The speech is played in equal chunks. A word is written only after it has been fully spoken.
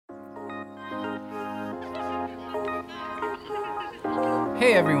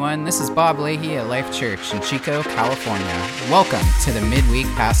Hey everyone, this is Bob Leahy at Life Church in Chico, California. Welcome to the Midweek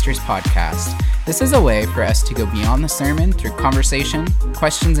Pastors Podcast. This is a way for us to go beyond the sermon through conversation,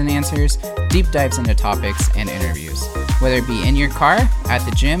 questions and answers, deep dives into topics, and interviews. Whether it be in your car, at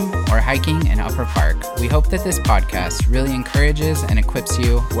the gym, or hiking in Upper Park, we hope that this podcast really encourages and equips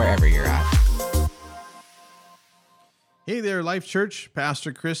you wherever you're at. Hey there, Life Church.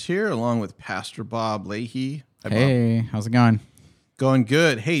 Pastor Chris here, along with Pastor Bob Leahy. Hi, Hey, Bob. how's it going? Going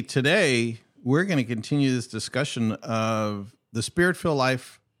good. Hey, today we're going to continue this discussion of the Spirit-filled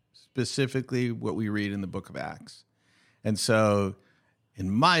life, specifically what we read in the book of Acts. And so, in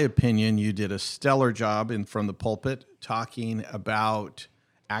my opinion, you did a stellar job from the pulpit talking about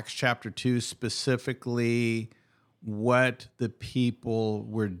Acts chapter 2, specifically what the people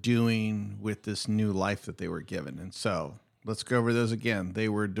were doing with this new life that they were given. And so, let's go over those again. They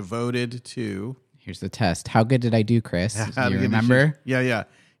were devoted to... Here's the test. How good did I do, Chris? Do you remember? Yeah.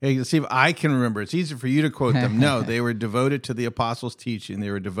 Let's see if I can remember. It's easy for you to quote them. No, they were devoted to the apostles' teaching.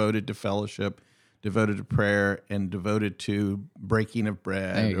 They were devoted to fellowship, devoted to prayer, and devoted to breaking of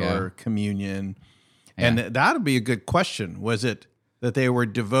bread or communion. Yeah. And that would be a good question. Was it that they were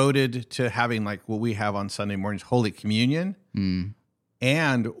devoted to having like what we have on Sunday mornings, Holy Communion?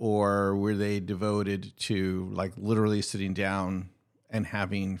 And or were they devoted to like literally sitting down and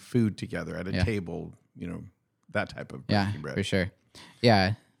having food together at a table, that type of bread. Yeah, for sure.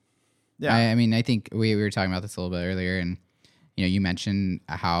 Yeah. I mean, I think we were talking about this a little bit earlier, and, you mentioned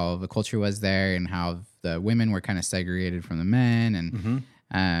how the culture was there and how the women were kind of segregated from the men.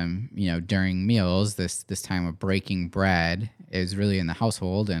 And, during meals, this time of breaking bread is really in the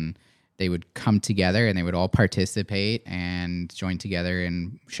household, and they would come together and they would all participate and join together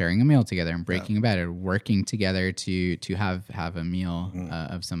in sharing a meal together and breaking a bread or working together to have a meal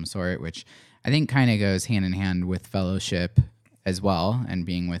of some sort, which I think kind of goes hand in hand with fellowship as well and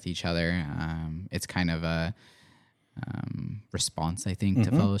being with each other. It's kind of a response, I think,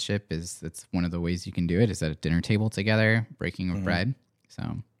 to fellowship. It's one of the ways you can do it is at a dinner table together, breaking of bread.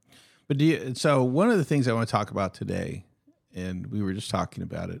 So one of the things I want to talk about today, and we were just talking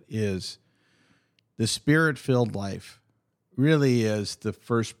about it, is the Spirit-filled life really is the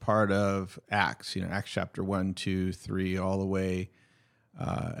first part of Acts, Acts chapter 1, 2, 3, all the way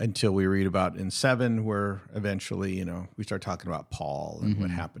until we read about in 7, where eventually, we start talking about Paul and what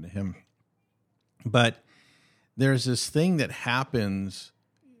happened to him. But there's this thing that happens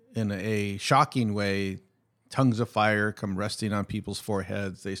in a shocking way. Tongues of fire come resting on people's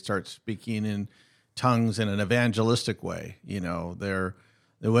foreheads. They start speaking in tongues in an evangelistic way.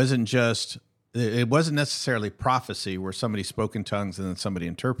 It wasn't necessarily prophecy where somebody spoke in tongues and then somebody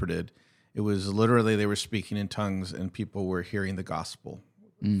interpreted. It was literally they were speaking in tongues and people were hearing the gospel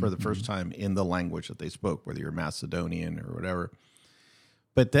for the first time in the language that they spoke, whether you're Macedonian or whatever.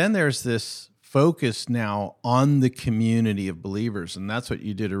 But then there's this focus now on the community of believers, and that's what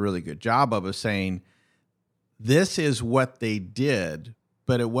you did a really good job of saying, this is what they did,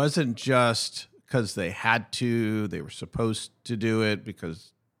 but it wasn't just because they had to, they were supposed to do it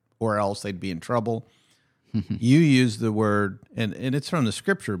or else they'd be in trouble. You use the word, and it's from the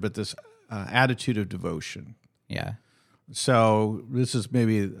scripture, but this attitude of devotion. Yeah. So this is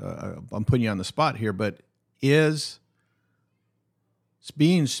maybe, I'm putting you on the spot here, but is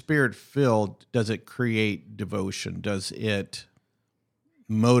being Spirit-filled, does it create devotion? Does it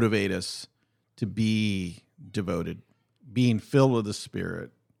motivate us to be devoted? Being filled with the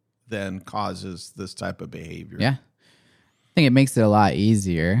Spirit then causes this type of behavior. Yeah. I think it makes it a lot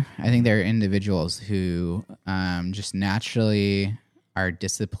easier. I think there are individuals who just naturally are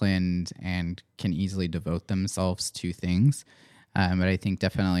disciplined and can easily devote themselves to things. But I think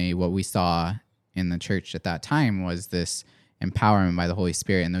definitely what we saw in the church at that time was this empowerment by the Holy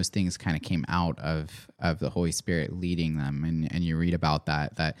Spirit, and those things kind of came out of the Holy Spirit leading them. And you read about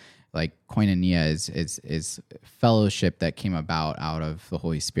that like koinonia is fellowship that came out of the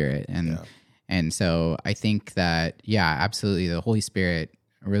Holy Spirit. And so I think that, absolutely, the Holy Spirit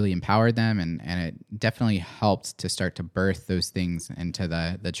really empowered them, and it definitely helped to start to birth those things into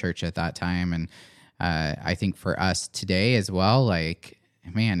the church at that time. And I think for us today as well, like,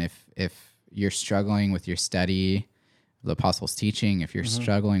 man, if you're struggling with your study, the apostles' teaching, if you're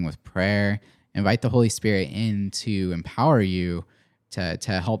struggling with prayer, invite the Holy Spirit in to empower you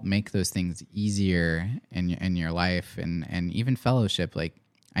to help make those things easier in your life, and even fellowship. Like,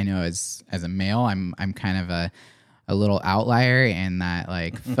 I know as a male, I'm kind of a little outlier in that,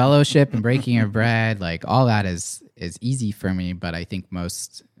 like, fellowship and breaking of bread, like, all that is easy for me. But I think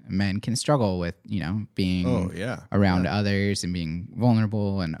most men can struggle with, being around others and being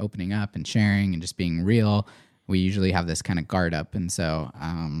vulnerable and opening up and sharing and just being real we usually have this kind of guard up. And so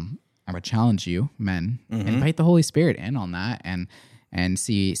I would challenge you, men, invite the Holy Spirit in on that and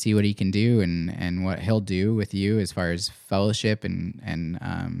see what he can do and what he'll do with you as far as fellowship and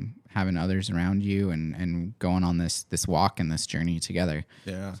having others around you and going on this walk and this journey together.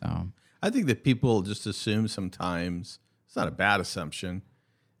 Yeah. So I think that people just assume sometimes, it's not a bad assumption,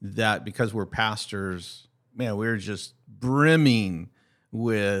 that because we're pastors, man, we're just brimming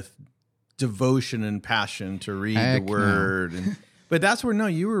with devotion and passion to read Heck the word. But that's where, no,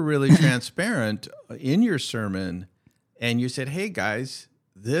 you were really transparent in your sermon. And you said, hey, guys,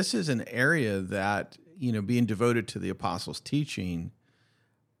 this is an area that, being devoted to the apostles' teaching,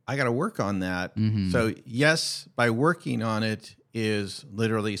 I got to work on that. So, yes, by working on it is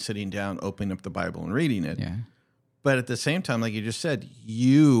literally sitting down, opening up the Bible and reading it. yeah, But at the same time, like you just said,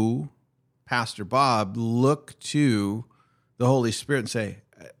 you, Pastor Bob, look to the Holy Spirit and say,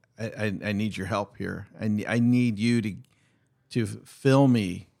 I need your help here. I need you to fill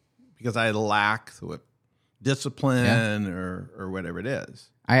me because I lack the discipline or whatever it is.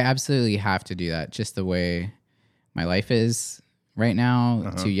 I absolutely have to do that. Just the way my life is right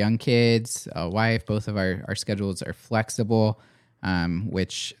now, 2 young kids, a wife, both of our schedules are flexible,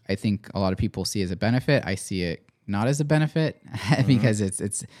 which I think a lot of people see as a benefit. I see it not as a benefit because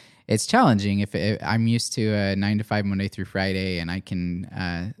it's challenging. If I'm used to a 9 to 5 Monday through Friday, and I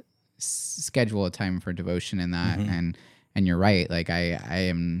can schedule a time for devotion in that, and you're right. Like I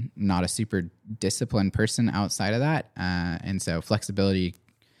am not a super disciplined person outside of that, and so flexibility,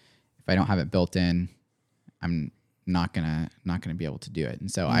 if I don't have it built in, I'm not gonna be able to do it.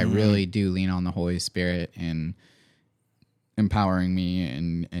 And so I really do lean on the Holy Spirit in empowering me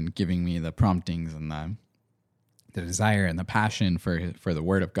and giving me the promptings and the desire and the passion for the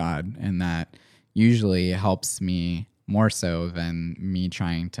Word of God, and that usually helps me more so than me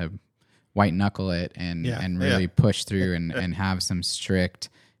trying to white knuckle it and really push through and have some strict,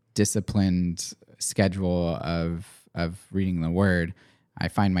 disciplined schedule of reading the Word. I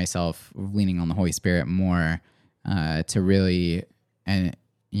find myself leaning on the Holy Spirit more to really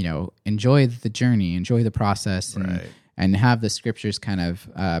enjoy the journey, enjoy the process, and have the scriptures kind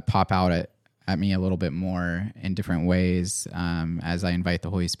of pop out at me a little bit more in different ways as I invite the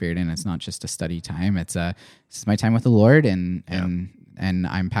Holy Spirit in. It's not just a study time; this is my time with the Lord, and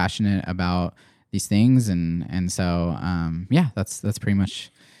I'm passionate about these things, and so that's pretty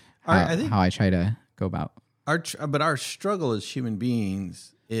much how I try to go about. But our struggle as human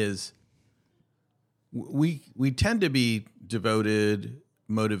beings is we tend to be devoted,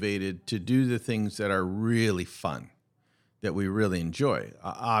 motivated to do the things that are really fun, that we really enjoy.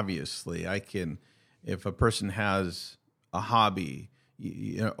 Obviously, if a person has a hobby,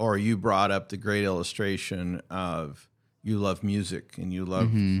 or you brought up the great illustration of you love music and you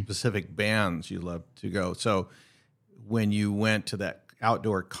love specific bands you love to go. So when you went to that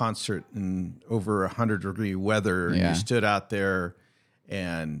outdoor concert in over 100-degree weather, and you stood out there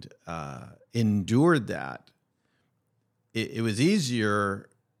and endured that, it was easier,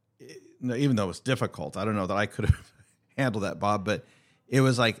 even though it was difficult. I don't know that I could have handled that, Bob, but it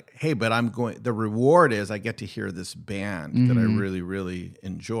was like, hey, but the reward is I get to hear this band that I really, really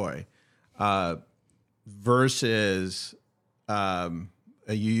enjoy. Versus you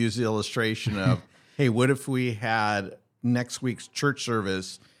use the illustration of, hey, what if we had next week's church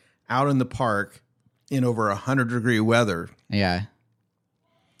service out in the park in over 100-degree weather? Yeah.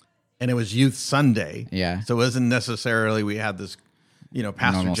 And it was Youth Sunday. Yeah. So it wasn't necessarily we had this,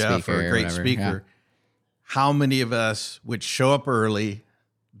 Pastor Normal Jeff or a great speaker. Yeah. How many of us would show up early,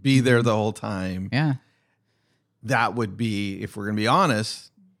 be there the whole time? Yeah. That would be, if we're going to be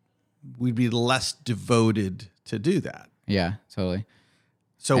honest, we'd be less devoted to do that. Yeah, totally.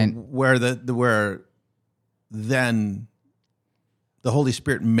 So where then the Holy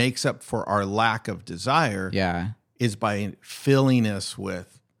Spirit makes up for our lack of desire is by filling us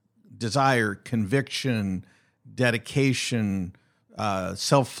with desire, conviction, dedication,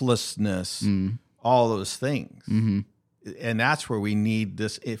 selflessness, all those things. And that's where we need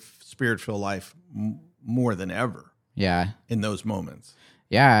this spirit-filled life more than ever. Yeah. In those moments.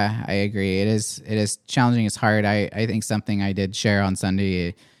 Yeah, I agree. It is challenging. It's hard. I think something I did share on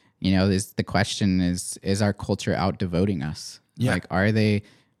Sunday, is the question is our culture out devoting us? Yeah. Like, are they,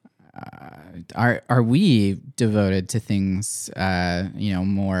 are we devoted to things,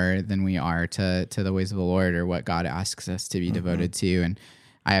 more than we are to the ways of the Lord or what God asks us to be devoted to? And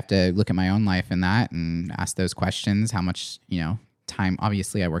I have to look at my own life in that and ask those questions. How much, time,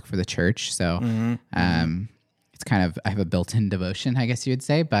 obviously I work for the church. So, it's kind of, I have a built-in devotion, I guess you would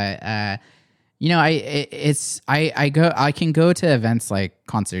say, but, I can go to events like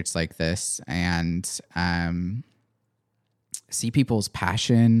concerts like this and see people's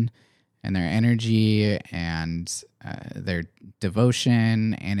passion and their energy and their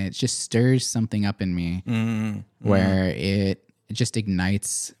devotion, and it just stirs something up in me where it just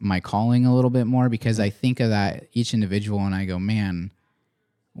ignites my calling a little bit more, because I think of that each individual and I go, man,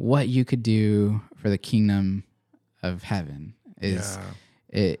 what you could do for the kingdom of heaven is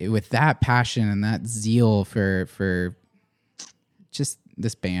with that passion and that zeal for just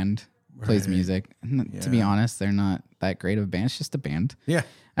this band plays music. And to be honest, they're not that great of a band. It's just a band. Yeah.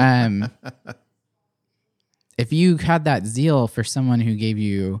 If you had that zeal for someone who gave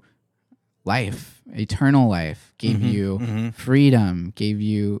you life, eternal life, gave you freedom, gave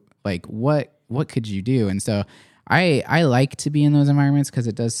you like what could you do? And so I like to be in those environments because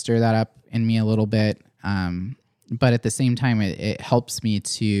it does stir that up in me a little bit. But at the same time, it helps me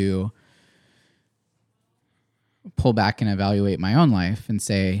to pull back and evaluate my own life and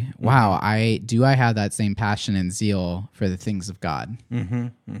say, wow, I have that same passion and zeal for the things of God.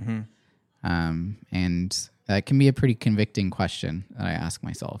 And that can be a pretty convicting question that I ask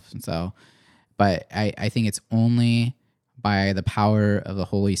myself. And so, but I think it's only by the power of the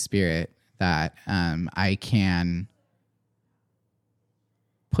Holy Spirit that I can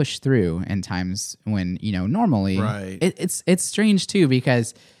push through in times when, normally it's strange too,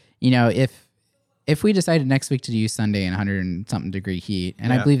 because, if we decided next week to do Sunday in 100 and something degree heat,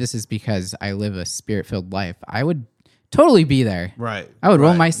 and I believe this is because I live a spirit-filled life, I would totally be there. Right. I would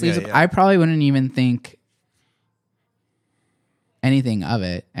roll my sleeves up. I probably wouldn't even think anything of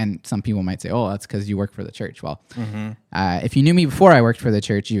it. And some people might say, oh, that's because you work for the church. Well, if you knew me before I worked for the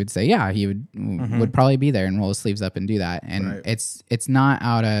church, you would say, yeah, he would probably be there and roll his sleeves up and do that. And it's not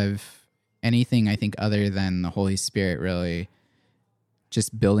out of anything, I think, other than the Holy Spirit really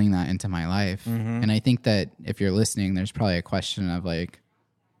just building that into my life. And I think that if you're listening, there's probably a question of like,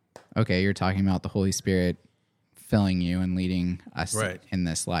 okay, you're talking about the Holy Spirit filling you and leading us in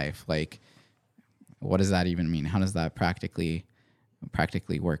this life. Like, what does that even mean? How does that practically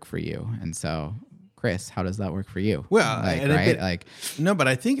work for you? And so, Chris, how does that work for you? Well, no, but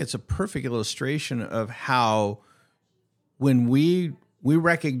I think it's a perfect illustration of how when we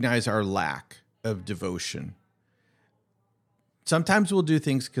recognize our lack of devotion, sometimes we'll do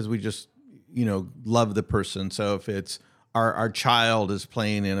things because we just, love the person. So if it's our child is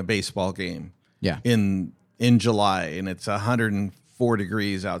playing in a baseball game in July and it's 104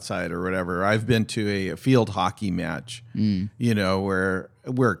 degrees outside or whatever. I've been to a field hockey match, where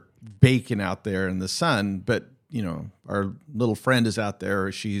we're baking out there in the sun, but, our little friend is out there,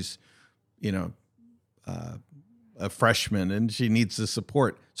 or she's, a freshman and she needs the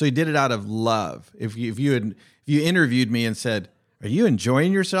support. So he did it out of love. If you interviewed me and said, are you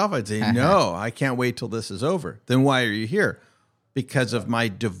enjoying yourself? I'd say, no, I can't wait till this is over. Then why are you here? Because of my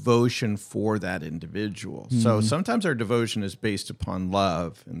devotion for that individual. So sometimes our devotion is based upon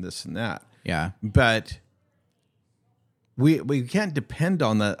love and this and that. Yeah. But we can't depend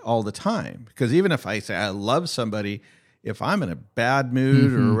on that all the time, because even if I say I love somebody, if I'm in a bad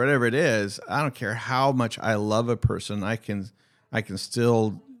mood or whatever it is, I don't care how much I love a person, I can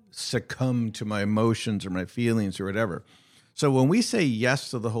still succumb to my emotions or my feelings or whatever. So when we say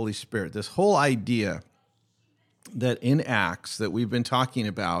yes to the Holy Spirit, this whole idea that in Acts that we've been talking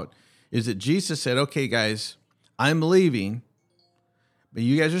about is that Jesus said, okay, guys, I'm leaving, but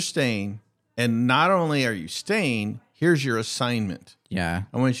you guys are staying. And not only are you staying, here's your assignment. Yeah.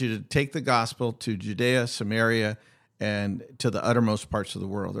 I want you to take the gospel to Judea, Samaria, and to the uttermost parts of the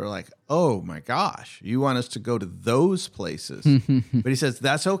world. They're like, oh my gosh, you want us to go to those places. But he says,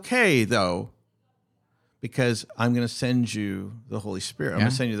 that's okay though, because I'm going to send you the Holy Spirit. I'm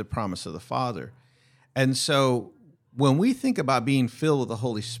going to send you the promise of the Father. And so when we think about being filled with the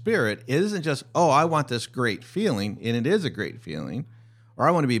Holy Spirit, it isn't just, oh, I want this great feeling, and it is a great feeling, or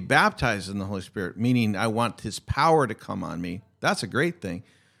I want to be baptized in the Holy Spirit, meaning I want his power to come on me. That's a great thing.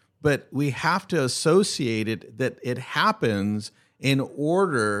 But we have to associate it that it happens in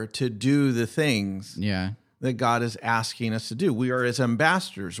order to do the things that God is asking us to do. We are his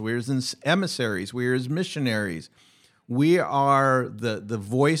ambassadors. We are his emissaries. We are his missionaries. We are the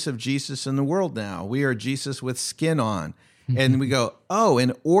voice of Jesus in the world now. We are Jesus with skin on. And we go, oh,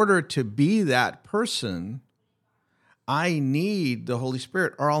 in order to be that person, I need the Holy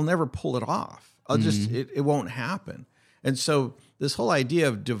Spirit, or I'll never pull it off. It won't happen. And so this whole idea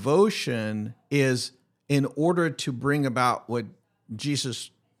of devotion is in order to bring about what Jesus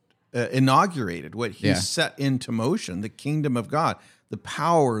inaugurated, what he set into motion, the kingdom of God, the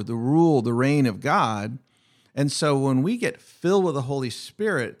power, the rule, the reign of God. And so when we get filled with the Holy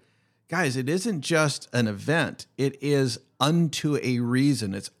Spirit, guys, it isn't just an event. It is unto a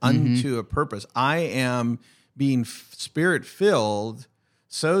reason. It's unto a purpose. I am being Spirit-filled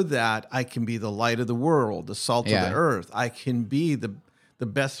so that I can be the light of the world, the salt of the earth. I can be the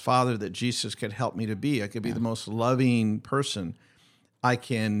best father that Jesus could help me to be. I could be the most loving person. I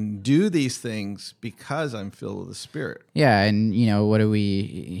can do these things because I'm filled with the Spirit. Yeah, and what do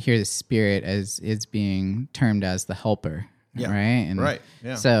we hear the Spirit as is being termed as the helper, right? And right.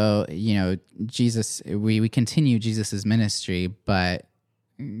 Yeah. So, Jesus, we continue Jesus's ministry, but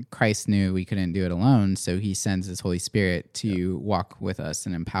Christ knew we couldn't do it alone, so he sends his Holy Spirit to walk with us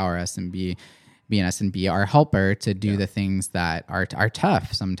and empower us and be in us and be our helper to do the things that are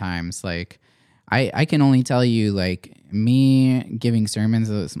tough sometimes. Like, I can only tell you, like, me giving sermons,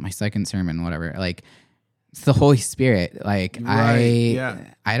 it was my second sermon, whatever, like, it's the Holy Spirit. Like,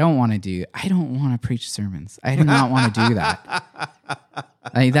 I don't want to preach sermons. I do not want to do that.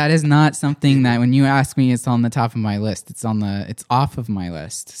 Like, that is not something that when you ask me, it's on the top of my list. It's off of my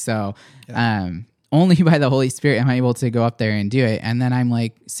list. So, only by the Holy Spirit am I able to go up there and do it. And then I'm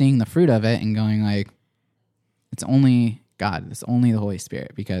like seeing the fruit of it and going like, it's only God. It's only the Holy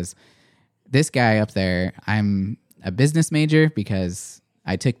Spirit, because this guy up there, I'm a business major because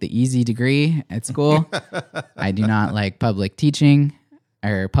I took the easy degree at school. I do not like public teaching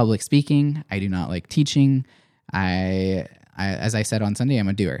or public speaking. I do not like teaching. I as I said on Sunday, I'm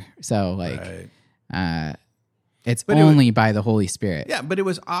a doer. So it's only by the Holy Spirit. Yeah, but it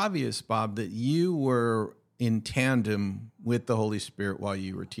was obvious, Bob, that you were in tandem with the Holy Spirit while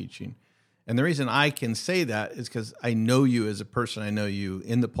you were teaching. And the reason I can say that is because I know you as a person. I know you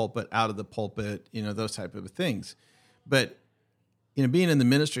in the pulpit, out of the pulpit, those type of things. But being in the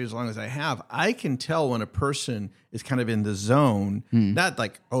ministry as long as I have, I can tell when a person is kind of in the zone, not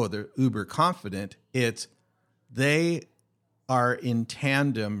like, oh, they're uber confident. It's they are in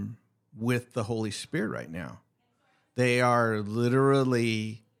tandem with the Holy Spirit right now. They are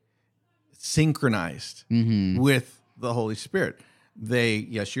literally synchronized with the Holy Spirit.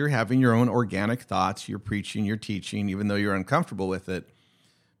 Yes, you're having your own organic thoughts. You're preaching, you're teaching, even though you're uncomfortable with it.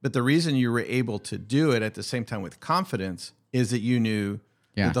 But the reason you were able to do it at the same time with confidence is that you knew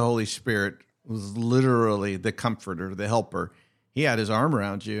that the Holy Spirit was literally the comforter, the helper. He had his arm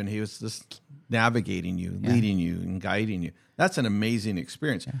around you, and he was just navigating you, leading you, and guiding you. That's an amazing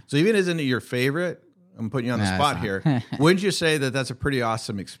experience. Yeah. So even isn't it your favorite? I'm putting you on the spot here. Wouldn't you say that that's a pretty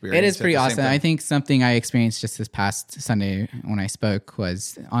awesome experience? It is pretty awesome. I think something I experienced just this past Sunday when I spoke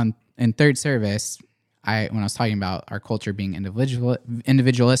was in third service, when I was talking about our culture being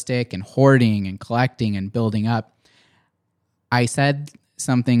individualistic and hoarding and collecting and building up, I said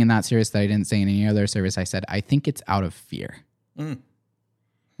something in that service that I didn't say in any other service. I said, I think it's out of fear. And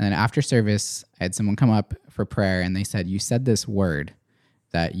then after service, I had someone come up for prayer, and they said, you said this word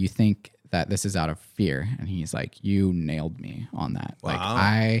that you think that this is out of fear. And he's like, you nailed me on that. Wow. Like,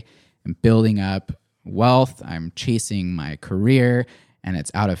 I am building up wealth. I'm chasing my career, and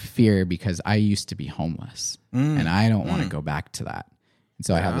it's out of fear because I used to be homeless and I don't want to go back to that. And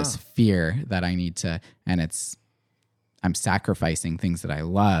so I have this fear that I need to, and I'm sacrificing things that I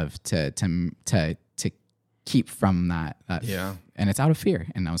love to keep from that. And it's out of fear.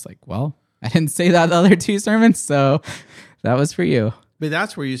 And I was like, well, I didn't say that the other two sermons, so that was for you. But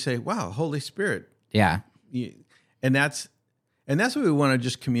that's where you say, wow, Holy Spirit. Yeah. And that's what we want to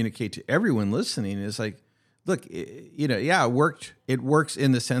just communicate to everyone listening is like, look, it works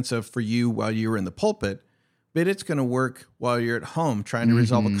in the sense of for you while you were in the pulpit, but it's going to work while you're at home trying to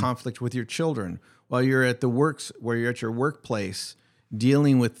resolve a conflict with your children, while you're at where you're at your workplace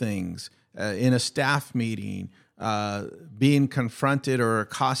dealing with things, in a staff meeting, being confronted or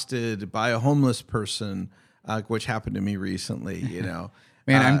accosted by a homeless person, which happened to me recently,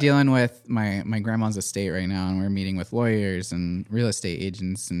 Man, I'm dealing with my grandma's estate right now, and we're meeting with lawyers and real estate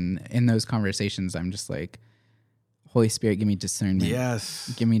agents, and in those conversations, I'm just like, Holy Spirit, give me discernment.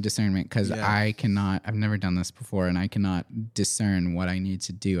 Yes. Give me discernment, because I've never done this before, and I cannot discern what I need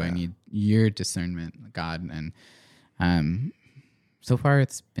to do. Yeah. I need your discernment, God. And so far,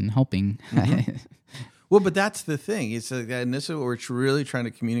 it's been helping. Well, but that's the thing. It's and this is what we're really trying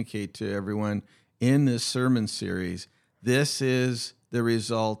to communicate to everyone in this sermon series. This is the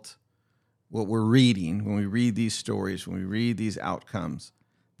result, what we're reading, when we read these stories, when we read these outcomes.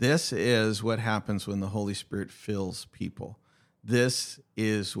 This is what happens when the Holy Spirit fills people. This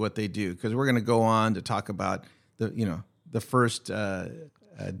is what they do. Because we're going to go on to talk about the first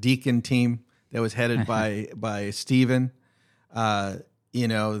deacon team that was headed by Stephen.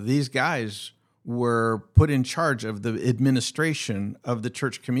 These guys were put in charge of the administration of the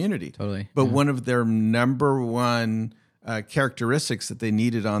church community. Totally. But one of their number one characteristics that they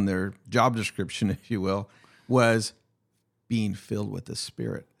needed on their job description, if you will, was being filled with the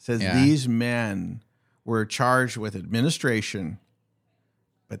Spirit. It says these men were charged with administration,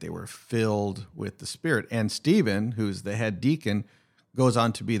 but they were filled with the Spirit. And Stephen, who's the head deacon, goes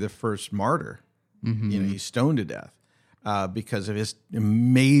on to be the first martyr. He's stoned to death because of his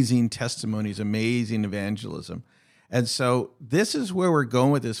amazing testimonies, amazing evangelism. And so this is where we're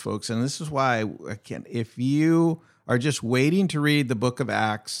going with this, folks. And this is why, again, if you are just waiting to read the book of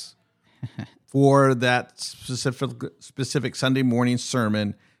Acts for that specific Sunday morning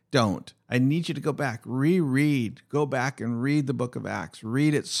sermon, don't. I need you to go back, go back and read the book of Acts.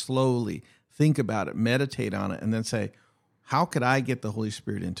 Read it slowly. Think about it, meditate on it, and then say, how could I get the Holy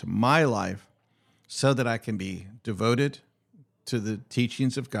Spirit into my life so that I can be devoted to the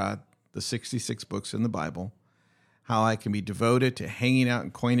teachings of God, the 66 books in the Bible, how I can be devoted to hanging out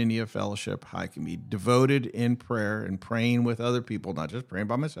in koinonia fellowship, how I can be devoted in prayer and praying with other people, not just praying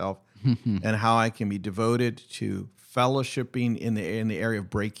by myself, and how I can be devoted to fellowshipping in the area of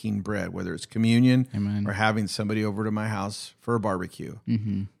breaking bread, whether it's communion or having somebody over to my house for a barbecue.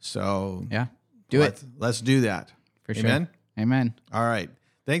 So let's do that. For sure. Amen? Amen. All right.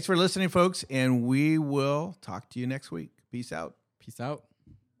 Thanks for listening, folks, and we will talk to you next week. Peace out. Peace out.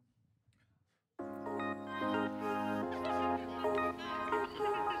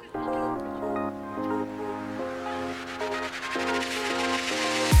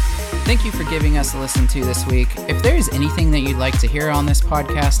 Thank you for giving us a listen to this week. If there is anything that you'd like to hear on this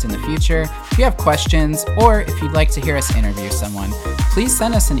podcast in the future, if you have questions, or if you'd like to hear us interview someone, please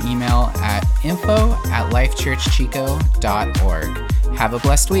send us an email at info@lifechurchchico.org. Have a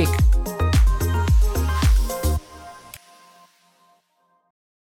blessed week.